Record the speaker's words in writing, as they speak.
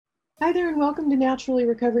Hi there, and welcome to Naturally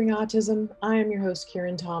Recovering Autism. I am your host,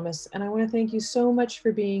 Karen Thomas, and I want to thank you so much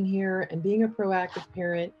for being here and being a proactive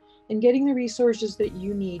parent and getting the resources that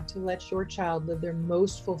you need to let your child live their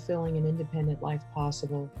most fulfilling and independent life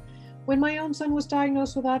possible. When my own son was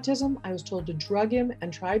diagnosed with autism, I was told to drug him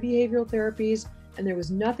and try behavioral therapies, and there was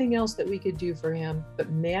nothing else that we could do for him but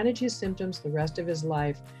manage his symptoms the rest of his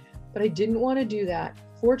life. But I didn't want to do that.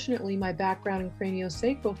 Fortunately, my background in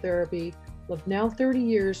craniosacral therapy of now 30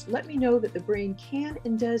 years let me know that the brain can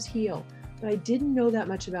and does heal, but I didn't know that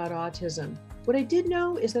much about autism. What I did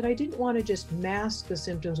know is that I didn't want to just mask the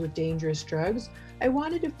symptoms with dangerous drugs. I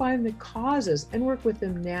wanted to find the causes and work with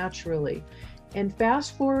them naturally. And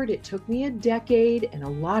fast forward, it took me a decade and a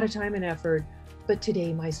lot of time and effort, but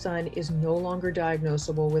today my son is no longer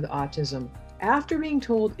diagnosable with autism after being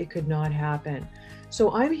told it could not happen.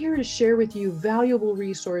 So I'm here to share with you valuable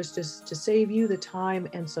resources to save you the time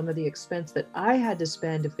and some of the expense that I had to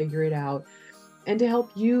spend to figure it out, and to help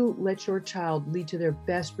you let your child lead to their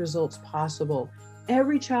best results possible.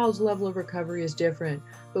 Every child's level of recovery is different,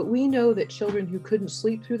 but we know that children who couldn't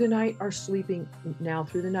sleep through the night are sleeping now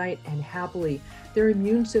through the night and happily. Their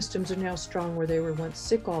immune systems are now strong where they were once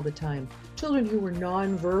sick all the time. Children who were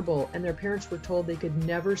nonverbal and their parents were told they could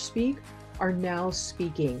never speak are now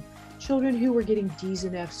speaking. Children who were getting D's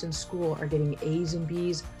and F's in school are getting A's and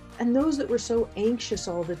B's. And those that were so anxious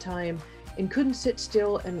all the time and couldn't sit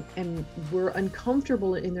still and were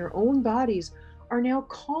uncomfortable in their own bodies are now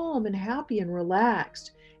calm and happy and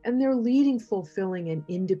relaxed. And they're leading fulfilling and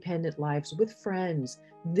independent lives with friends.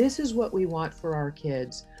 This is what we want for our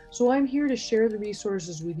kids. So I'm here to share the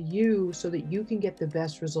resources with you so that you can get the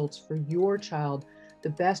best results for your child, the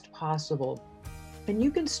best possible. And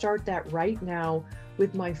you can start that right now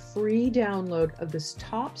with my free download of the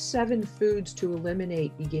top 7 foods to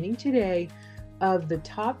eliminate beginning today, of the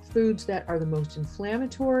top foods that are the most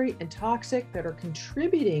inflammatory and toxic that are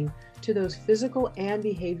contributing to those physical and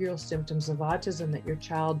behavioral symptoms of autism that your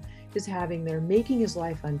child is having. They're making his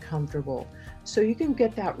life uncomfortable. So you can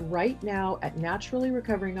get that right now at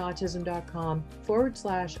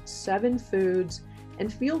naturallyrecoveringautism.com/7foods. And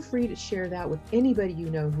feel free to share that with anybody you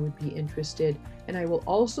know who would be interested. And I will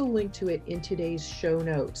also link to it in today's show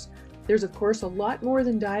notes. There's, of course, a lot more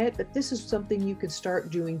than diet, but this is something you could start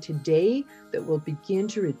doing today that will begin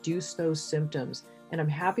to reduce those symptoms. And I'm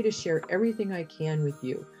happy to share everything I can with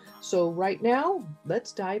you. So right now,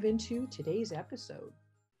 let's dive into today's episode.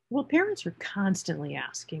 Well, parents are constantly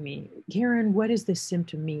asking me, Karen, what does this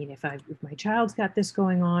symptom mean? If my child's got this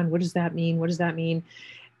going on, what does that mean? What does that mean?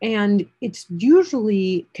 And it's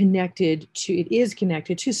usually it is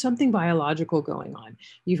connected to something biological going on.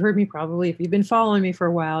 You've heard me probably, if you've been following me for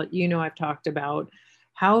a while, you know I've talked about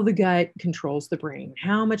how the gut controls the brain,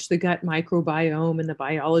 how much the gut microbiome and the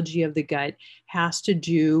biology of the gut has to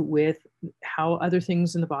do with how other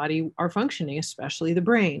things in the body are functioning, especially the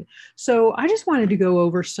brain. So I just wanted to go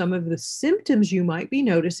over some of the symptoms you might be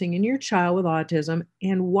noticing in your child with autism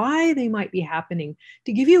and why they might be happening,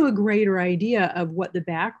 to give you a greater idea of what the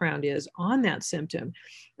background is on that symptom.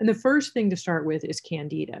 And the first thing to start with is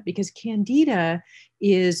Candida, because Candida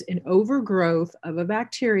is an overgrowth of a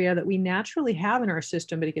bacteria that we naturally have in our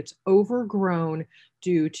system, but it gets overgrown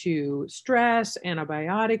due to stress,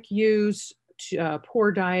 antibiotic use,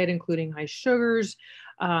 poor diet, including high sugars,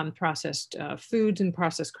 processed foods and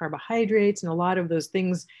processed carbohydrates, and a lot of those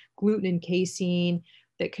things, gluten and casein,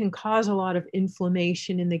 that can cause a lot of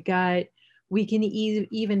inflammation in the gut. We can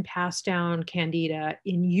even pass down Candida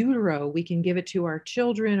in utero. We can give it to our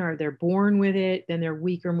children, or they're born with it, then they're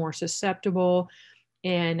weaker, more susceptible.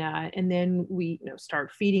 And then we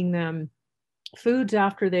start feeding them foods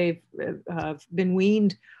after they've been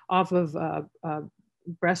weaned off of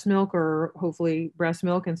breast milk, or hopefully breast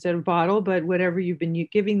milk instead of bottle, but whatever you've been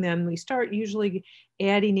giving them, we start usually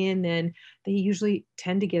adding in, then they usually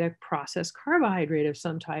tend to get a processed carbohydrate of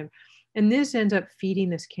some type. And this ends up feeding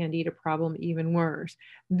this Candida problem even worse.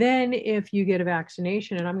 Then if you get a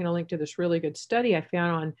vaccination, and I'm going to link to this really good study I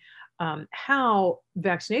found on how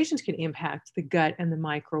vaccinations can impact the gut and the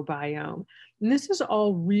microbiome. And this is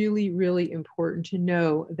all really, really important to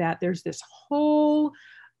know, that there's this whole,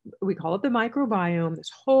 we call it the microbiome, this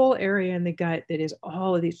whole area in the gut that is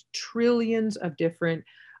all of these trillions of different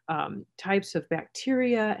types of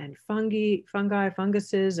bacteria and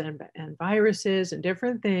funguses, and viruses and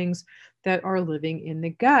different things that are living in the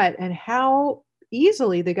gut, and how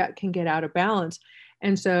easily the gut can get out of balance.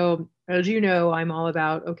 And so, as you know, I'm all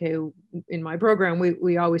about, okay, in my program,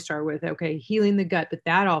 we always start with, okay, healing the gut, but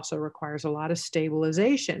that also requires a lot of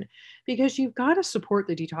stabilization because you've got to support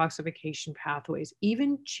the detoxification pathways.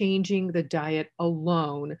 Even changing the diet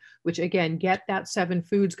alone, which again, get that 7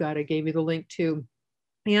 foods guide I gave you the link to,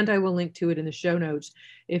 and I will link to it in the show notes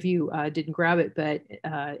if you didn't grab it. But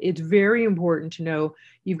it's very important to know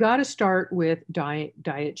you've got to start with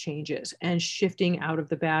diet changes and shifting out of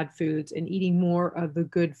the bad foods and eating more of the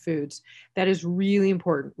good foods. That is really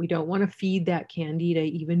important. We don't want to feed that candida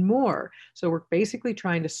even more. So we're basically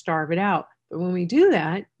trying to starve it out. But when we do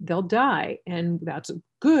that, they'll die. And that's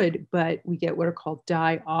good, but we get what are called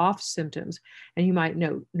die-off symptoms. And you might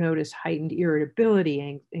notice heightened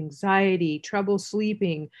irritability, anxiety, trouble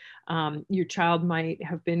sleeping. Your child might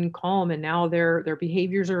have been calm and now their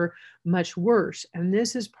behaviors are much worse. And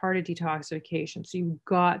this is part of detoxification. So you've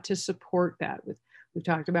got to support that with, we've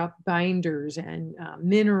talked about binders and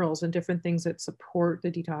minerals and different things that support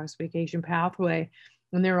the detoxification pathway.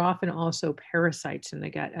 And there are often also parasites in the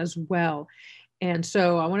gut as well. And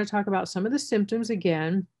so I want to talk about some of the symptoms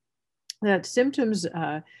again. That symptoms,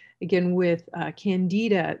 again, with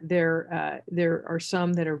candida, there are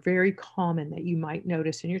some that are very common that you might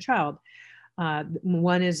notice in your child.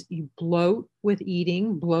 One is you bloat with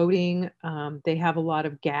eating, bloating. They have a lot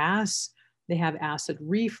of gas. They have acid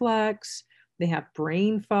reflux. They have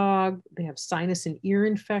brain fog. They have sinus and ear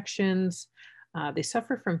infections. They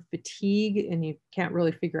suffer from fatigue and you can't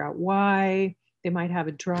really figure out why. They might have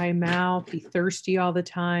a dry mouth, be thirsty all the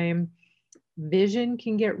time. Vision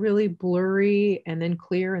can get really blurry and then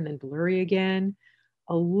clear and then blurry again.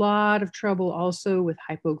 A lot of trouble also with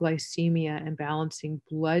hypoglycemia and balancing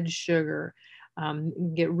blood sugar.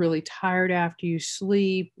 Get really tired after you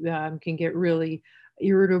sleep, can get really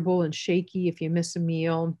irritable and shaky if you miss a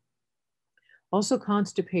meal. Also,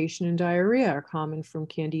 constipation and diarrhea are common from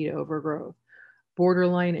candida overgrowth.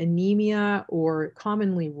 Borderline anemia or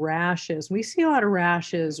commonly rashes. We see a lot of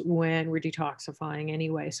rashes when we're detoxifying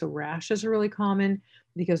anyway. So rashes are really common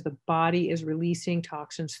because the body is releasing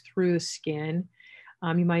toxins through the skin.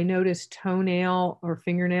 You might notice toenail or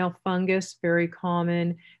fingernail fungus, very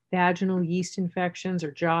common, vaginal yeast infections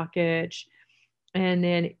or jock itch. And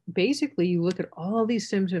then basically you look at all these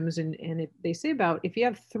symptoms and they say about if you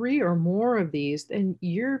have 3 or more of these, then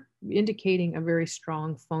you're indicating a very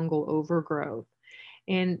strong fungal overgrowth.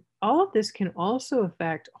 And all of this can also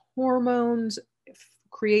affect hormones,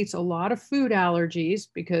 creates a lot of food allergies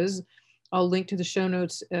because I'll link to the show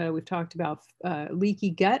notes. We've talked about leaky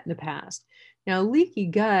gut in the past. Now, leaky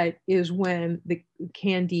gut is when the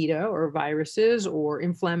candida or viruses or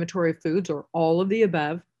inflammatory foods or all of the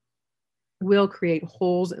above will create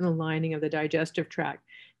holes in the lining of the digestive tract.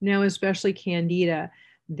 Now, especially candida,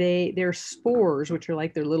 their spores, which are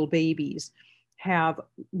like their little babies, have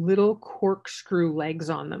little corkscrew legs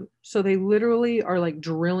on them. So they literally are like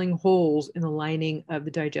drilling holes in the lining of the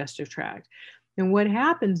digestive tract. And what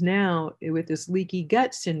happens now with this leaky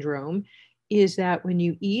gut syndrome is that when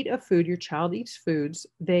you eat a food, your child eats foods,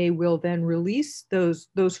 they will then release those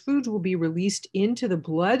foods will be released into the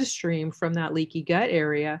bloodstream from that leaky gut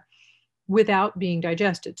area without being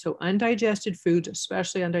digested. So undigested foods,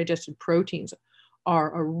 especially undigested proteins,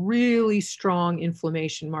 are a really strong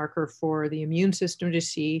inflammation marker for the immune system to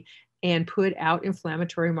see and put out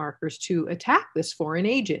inflammatory markers to attack this foreign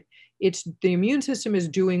agent. It's the immune system is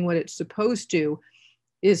doing what it's supposed to,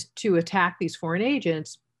 is to attack these foreign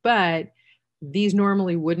agents, but these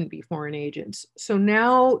normally wouldn't be foreign agents. So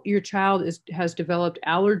now your child has developed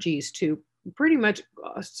allergies to pretty much,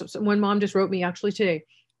 one mom just wrote me actually today,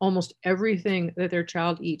 almost everything that their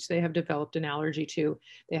child eats, they have developed an allergy to.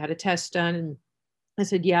 They had a test done and I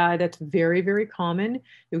said, yeah, that's very, very common.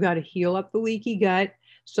 You've got to heal up the leaky gut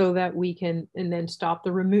so that we can, and then stop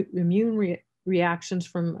the immune reactions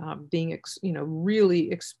from being, really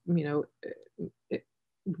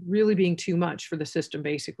being too much for the system,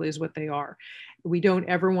 basically, is what they are. We don't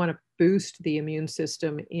ever want to boost the immune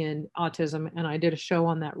system in autism. And I did a show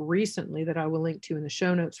on that recently that I will link to in the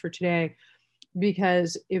show notes for today.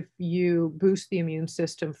 Because if you boost the immune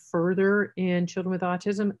system further in children with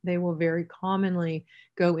autism, they will very commonly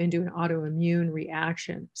go into an autoimmune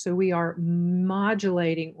reaction. So we are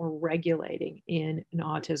modulating or regulating in an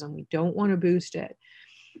autism. We don't want to boost it.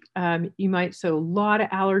 So a lot of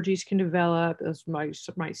allergies can develop. Those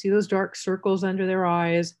might see those dark circles under their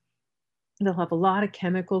eyes. They'll have a lot of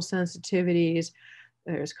chemical sensitivities.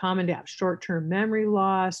 There's common to have short-term memory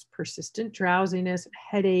loss, persistent drowsiness,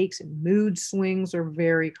 headaches, and mood swings are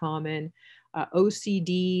very common.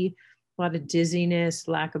 OCD, a lot of dizziness,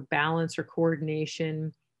 lack of balance or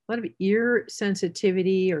coordination, a lot of ear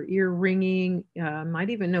sensitivity or ear ringing. Might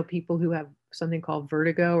even know people who have something called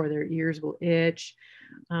vertigo, or their ears will itch.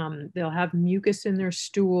 They'll have mucus in their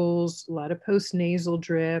stools, a lot of postnasal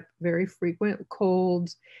drip, very frequent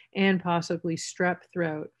colds, and possibly strep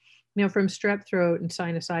throat. Now, from strep throat and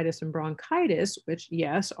sinusitis and bronchitis, which,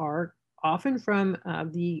 yes, are often from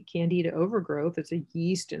the Candida overgrowth, it's a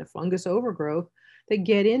yeast and a fungus overgrowth that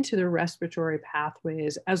get into the respiratory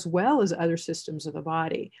pathways as well as other systems of the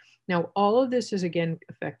body. Now, all of this is again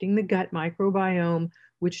affecting the gut microbiome,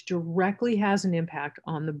 which directly has an impact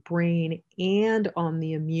on the brain and on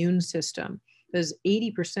the immune system, because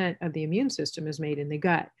 80% of the immune system is made in the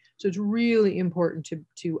gut. So it's really important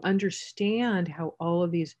to understand how all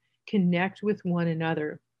of these connect with one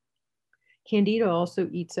another. Candida also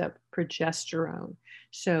eats up progesterone.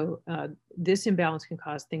 So this imbalance can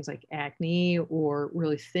cause things like acne or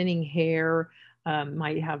really thinning hair,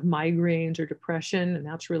 might have migraines or depression, and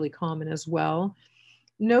that's really common as well.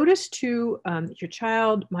 Notice too, your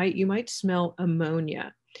child you might smell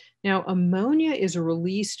ammonia. Now, ammonia is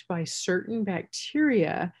released by certain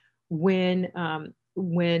bacteria when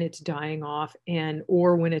it's dying off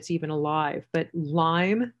or when it's even alive. But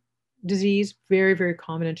Lyme disease, very, very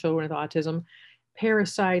common in children with autism.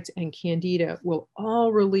 Parasites and Candida will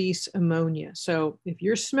all release ammonia. So if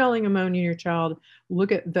you're smelling ammonia in your child,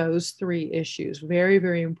 look at those three issues. Very,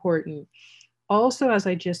 very important. Also, as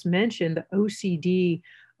I just mentioned, the OCD.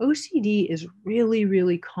 OCD is really,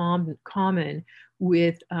 really common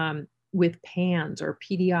with PANS, or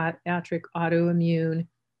pediatric autoimmune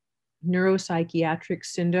neuropsychiatric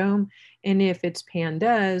syndrome. And if it's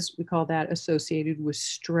PANDAS, we call that associated with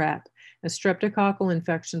strep. Now, streptococcal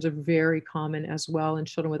infections are very common as well in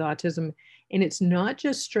children with autism. And it's not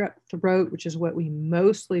just strep throat, which is what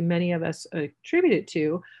many of us attribute it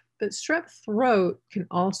to, but strep throat can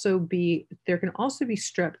also be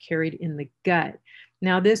strep carried in the gut.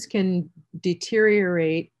 Now, this can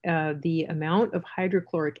deteriorate the amount of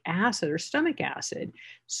hydrochloric acid or stomach acid.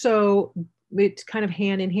 So it's kind of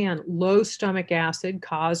hand in hand. Low stomach acid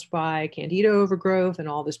caused by Candida overgrowth and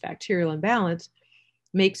all this bacterial imbalance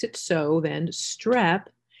makes it so then strep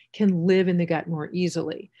can live in the gut more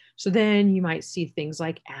easily. So then you might see things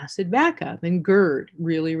like acid backup and GERD,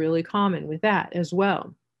 really, really common with that as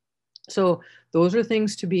well. So those are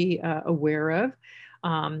things to be aware of.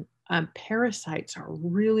 Parasites are a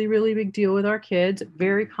really, really big deal with our kids,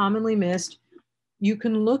 very commonly missed. You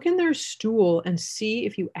can look in their stool and see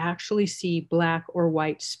if you actually see black or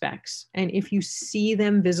white specks. And if you see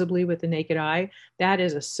them visibly with the naked eye, that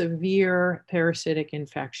is a severe parasitic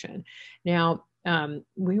infection. Now,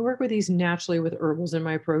 we work with these naturally with herbals in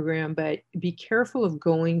my program, but be careful of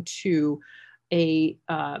going to a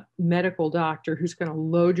medical doctor who's going to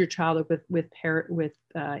load your child up with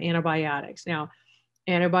antibiotics. Now,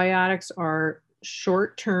 antibiotics are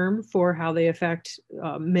short term for how they affect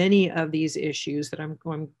many of these issues that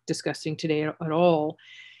I'm discussing today at all.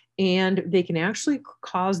 And they can actually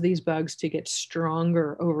cause these bugs to get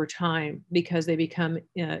stronger over time because they become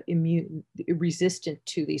immune resistant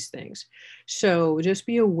to these things. So just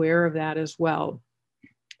be aware of that as well.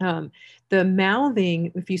 The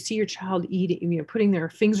mouthing, if you see your child eating, putting their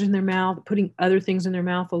fingers in their mouth, putting other things in their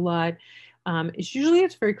mouth a lot,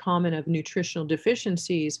 it's very common of nutritional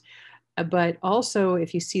deficiencies. But also,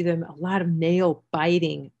 if you see them a lot of nail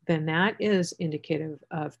biting, then that is indicative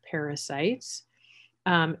of parasites.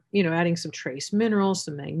 Adding some trace minerals,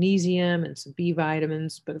 some magnesium and some B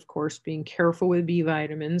vitamins, but of course, being careful with B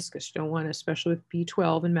vitamins because you don't want, especially with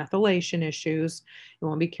B12 and methylation issues, you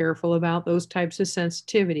want to be careful about those types of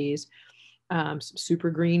sensitivities. Some super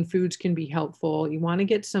green foods can be helpful. You want to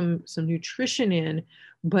get some nutrition in,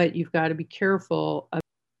 but you've got to be careful.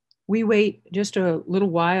 We wait just a little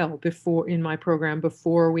while in my program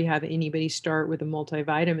before we have anybody start with the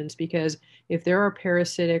multivitamins, because if there are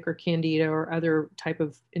parasitic or Candida or other type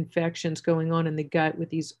of infections going on in the gut with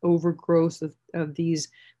these overgrowths of these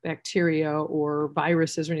bacteria or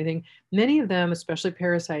viruses or anything, many of them, especially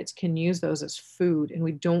parasites, can use those as food, and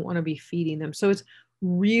we don't want to be feeding them. So it's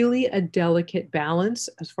really a delicate balance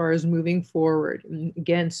as far as moving forward. And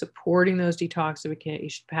again, supporting those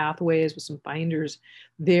detoxification pathways with some binders,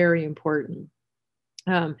 very important.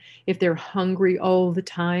 If they're hungry all the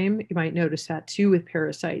time, you might notice that too with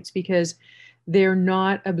parasites, because they're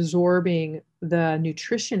not absorbing the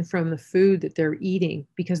nutrition from the food that they're eating,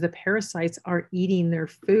 because the parasites are eating their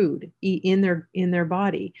food in their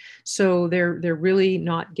body. So they're really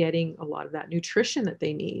not getting a lot of that nutrition that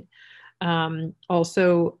they need.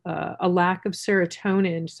 Also, a lack of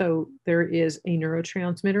serotonin. So there is a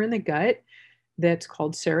neurotransmitter in the gut that's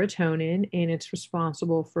called serotonin, and it's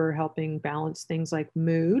responsible for helping balance things like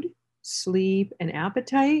mood, sleep, and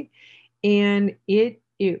appetite. And it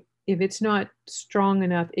if it's not strong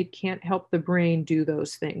enough, it can't help the brain do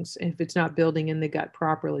those things if it's not building in the gut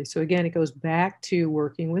properly. So again, it goes back to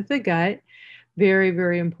working with the gut. Very,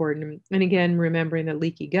 very important. And again, remembering that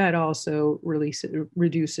leaky gut also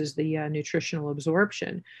reduces the nutritional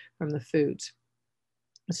absorption from the foods.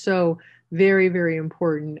 So very, very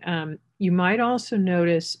important. You might also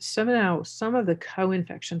notice some of the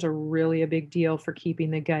co-infections are really a big deal for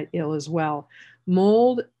keeping the gut ill as well.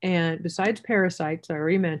 Mold, and besides parasites, I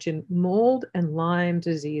already mentioned, mold and Lyme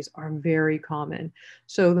disease are very common.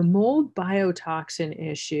 So the mold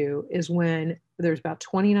biotoxin issue is when there's about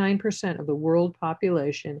 29% of the world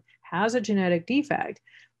population has a genetic defect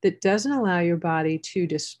that doesn't allow your body to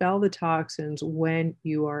dispel the toxins when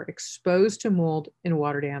you are exposed to mold in a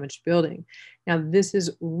water damaged building. Now, this is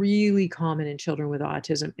really common in children with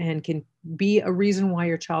autism and can be a reason why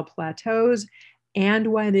your child plateaus and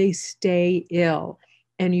why they stay ill.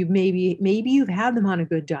 And you maybe you've had them on a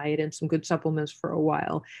good diet and some good supplements for a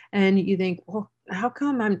while, and you think, well, how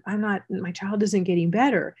come I'm not my child isn't getting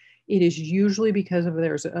better? It is usually because of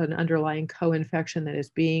there's an underlying co-infection that is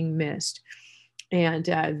being missed. And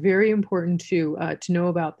very important to know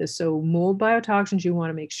about this. So mold biotoxins, you want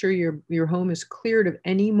to make sure your home is cleared of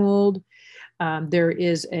any mold. There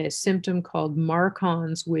is a symptom called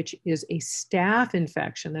MARCoNS, which is a staph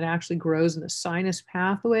infection that actually grows in the sinus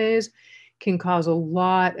pathways, can cause a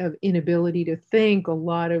lot of inability to think, a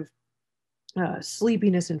lot of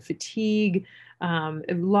sleepiness and fatigue,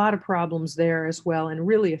 a lot of problems there as well, and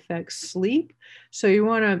really affects sleep. So you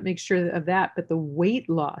want to make sure of that. But the weight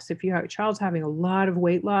loss, if you have a child's having a lot of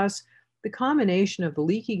weight loss, the combination of the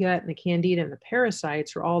leaky gut and the candida and the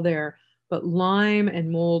parasites are all there. But Lyme and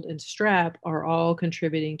mold and strep are all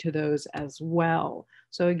contributing to those as well.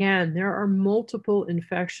 So again, there are multiple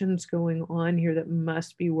infections going on here that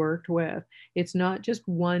must be worked with. It's not just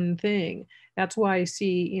one thing. That's why I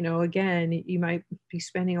see, again, you might be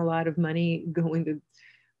spending a lot of money going to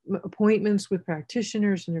appointments with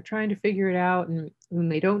practitioners and they're trying to figure it out, and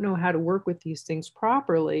they don't know how to work with these things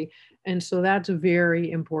properly. And so that's very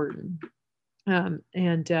important.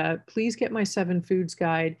 Please get my 7 foods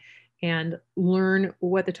guide and learn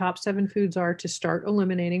what the top 7 foods are to start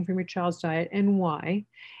eliminating from your child's diet and why.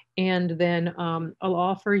 And then I'll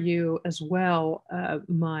offer you as well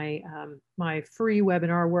my free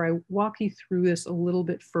webinar where I walk you through this a little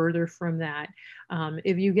bit further from that.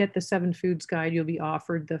 If you get the 7 foods guide, you'll be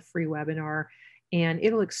offered the free webinar, and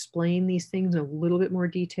it'll explain these things in a little bit more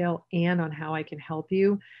detail and on how I can help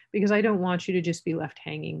you, because I don't want you to just be left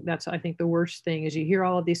hanging. That's, I think, the worst thing is you hear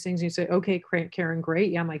all of these things and you say, okay, Karen,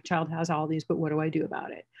 great. Yeah, my child has all these, but what do I do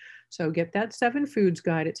about it? So get that 7 foods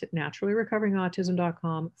guide. It's at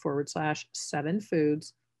naturallyrecoveringautism.com/7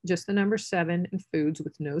 foods, just the number 7 and foods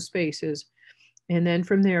with no spaces. And then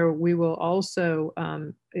from there, we will also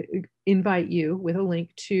invite you with a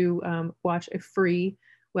link to watch a free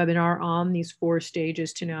webinar on these 4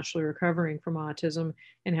 stages to naturally recovering from autism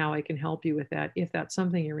and how I can help you with that if that's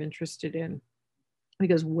something you're interested in.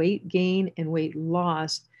 Because weight gain and weight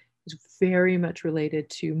loss is very much related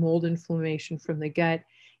to mold inflammation from the gut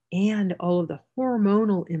and all of the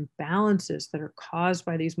hormonal imbalances that are caused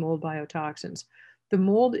by these mold biotoxins. The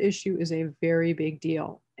mold issue is a very big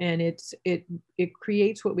deal, and it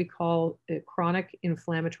creates what we call a chronic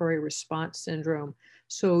inflammatory response syndrome.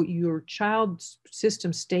 So your child's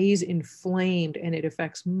system stays inflamed and it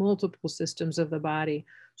affects multiple systems of the body.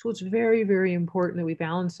 So it's very, very important that we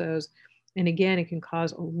balance those. And again, it can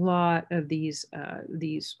cause a lot of these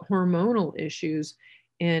hormonal issues,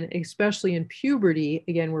 and especially in puberty.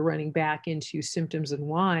 Again, we're running back into symptoms and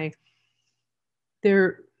why.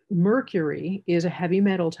 Mercury is a heavy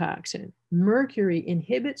metal toxin. Mercury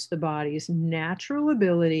inhibits the body's natural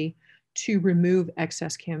ability to remove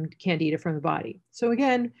excess candida from the body. So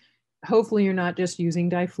again, hopefully you're not just using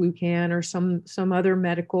diflucan or some other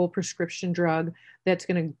medical prescription drug that's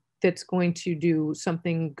going to do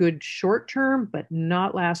something good short term, but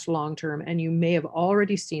not last long term. And you may have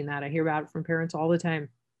already seen that. I hear about it from parents all the time.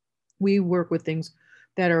 We work with things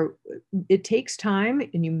it takes time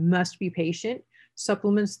and you must be patient.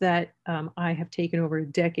 Supplements that I have taken over a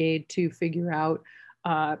decade to figure out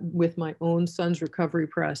with my own son's recovery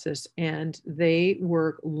process, and they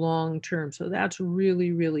work long term. So that's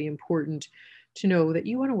really, really important to know that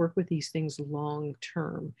you want to work with these things long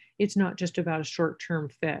term. It's not just about a short term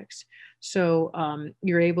fix. So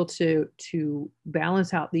you're able to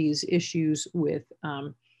balance out these issues with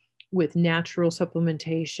natural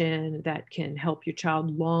supplementation that can help your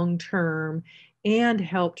child long term and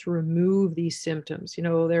help to remove these symptoms. You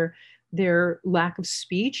know, their lack of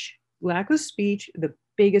speech, the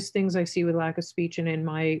biggest things I see with lack of speech, and in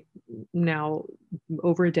my now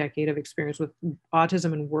over a decade of experience with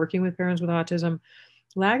autism and working with parents with autism,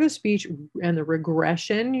 lack of speech and the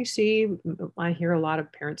regression you see, I hear a lot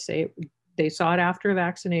of parents say they saw it after a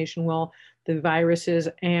vaccination. Well, the viruses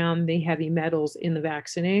and the heavy metals in the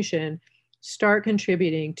vaccination start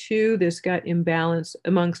contributing to this gut imbalance,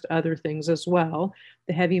 amongst other things as well.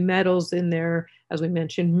 The heavy metals in there, as we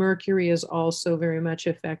mentioned, mercury is also very much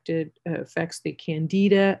affects the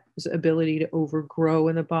candida's ability to overgrow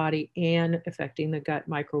in the body and affecting the gut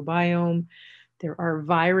microbiome. There are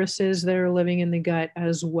viruses that are living in the gut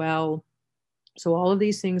as well. So all of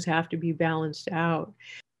these things have to be balanced out.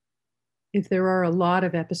 If there are a lot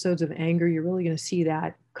of episodes of anger, you're really going to see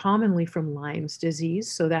that commonly from Lyme's disease.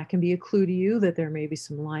 So that can be a clue to you that there may be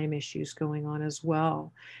some Lyme issues going on as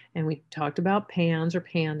well. And we talked about PANS or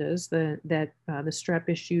PANDAS, the strep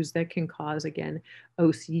issues that can cause, again,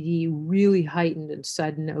 OCD, really heightened and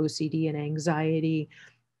sudden OCD and anxiety.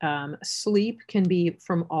 Sleep can be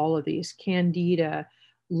from all of these: Candida,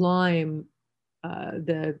 Lyme,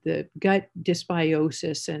 the gut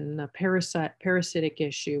dysbiosis, and the parasitic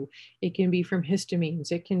issue. It can be from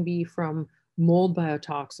histamines. It can be from mold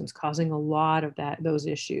biotoxins causing a lot of those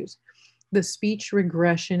issues. The speech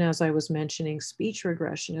regression, as I was mentioning, speech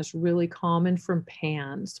regression is really common from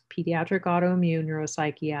PANS, pediatric autoimmune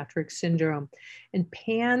neuropsychiatric syndrome. And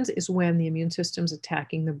PANS is when the immune system's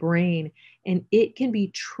attacking the brain, and it can be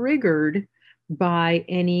triggered by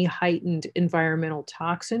any heightened environmental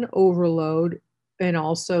toxin overload, and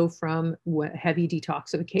also from heavy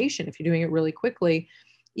detoxification. If you're doing it really quickly,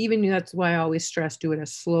 even that's why I always stress do it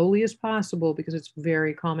as slowly as possible, because it's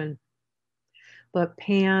very common. But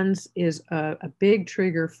PANS is a big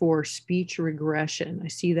trigger for speech regression. I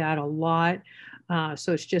see that a lot.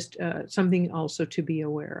 So it's just something also to be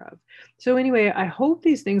aware of. So anyway, I hope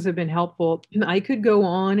these things have been helpful. I could go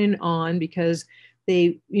on and on because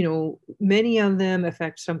they, many of them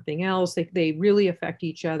affect something else. They really affect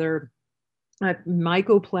each other.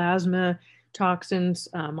 Mycoplasma toxins,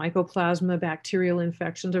 mycoplasma bacterial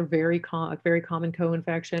infections are very common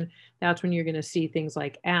co-infection. That's when you're going to see things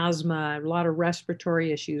like asthma, a lot of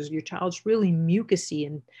respiratory issues. Your child's really mucousy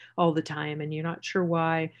and all the time, and you're not sure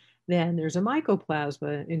why. Then there's a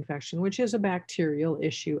mycoplasma infection, which is a bacterial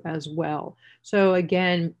issue as well. So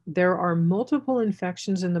again, there are multiple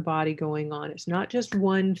infections in the body going on. It's not just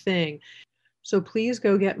one thing. So please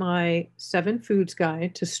go get my 7 foods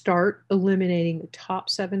guide to start eliminating the top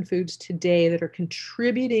 7 foods today that are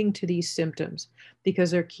contributing to these symptoms,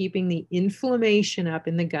 because they're keeping the inflammation up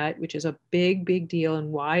in the gut, which is a big, big deal,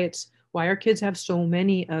 and why our kids have so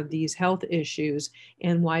many of these health issues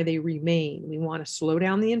and why they remain. We want to slow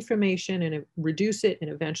down the inflammation and reduce it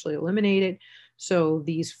and eventually eliminate it. So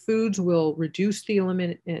these foods will reduce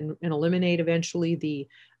and eliminate eventually the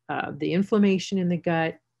inflammation in the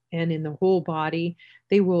gut and in the whole body.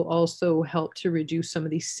 They will also help to reduce some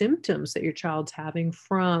of these symptoms that your child's having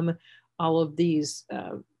from all of these,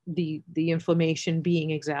 the inflammation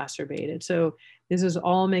being exacerbated. So this is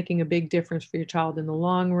all making a big difference for your child in the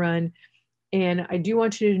long run. And I do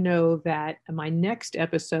want you to know that in my next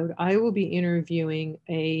episode, I will be interviewing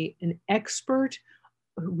an expert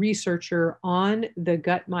researcher on the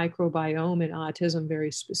gut microbiome and autism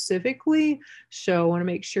very specifically. So I want to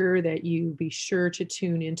make sure that you be sure to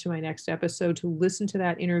tune into my next episode to listen to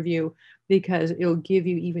that interview, because it'll give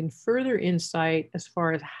you even further insight as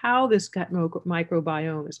far as how this gut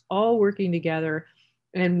microbiome is all working together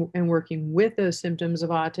and working with those symptoms of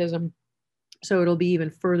autism. So it'll be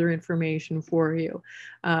even further information for you.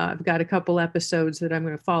 I've got a couple episodes that I'm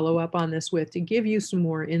going to follow up on this with to give you some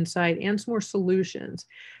more insight and some more solutions.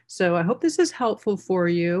 So I hope this is helpful for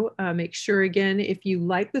you. Make sure, again, if you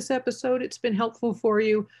like this episode, it's been helpful for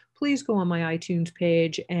you, please go on my iTunes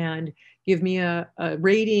page and give me a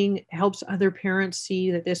rating. It helps other parents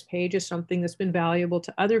see that this page is something that's been valuable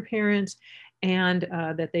to other parents, and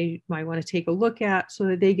that they might want to take a look at, so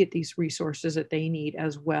that they get these resources that they need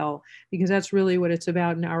as well, because that's really what it's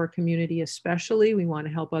about in our community. Especially, we want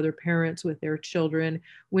to help other parents with their children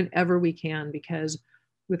whenever we can, because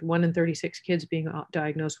with 1 in 36 kids being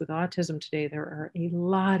diagnosed with autism today, there are a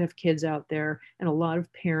lot of kids out there and a lot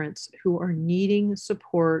of parents who are needing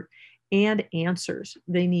support and answers.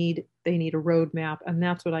 They need a roadmap, and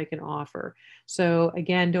that's what I can offer. So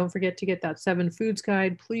again, don't forget to get that 7 foods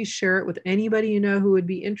guide. Please share it with anybody you know who would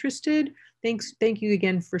be interested. Thank you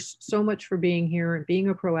again for so much for being here and being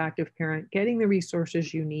a proactive parent, getting the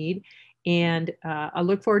resources you need. And I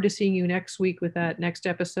look forward to seeing you next week with that next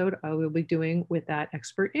episode I will be doing with that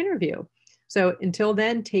expert interview. So until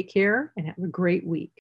then, take care and have a great week.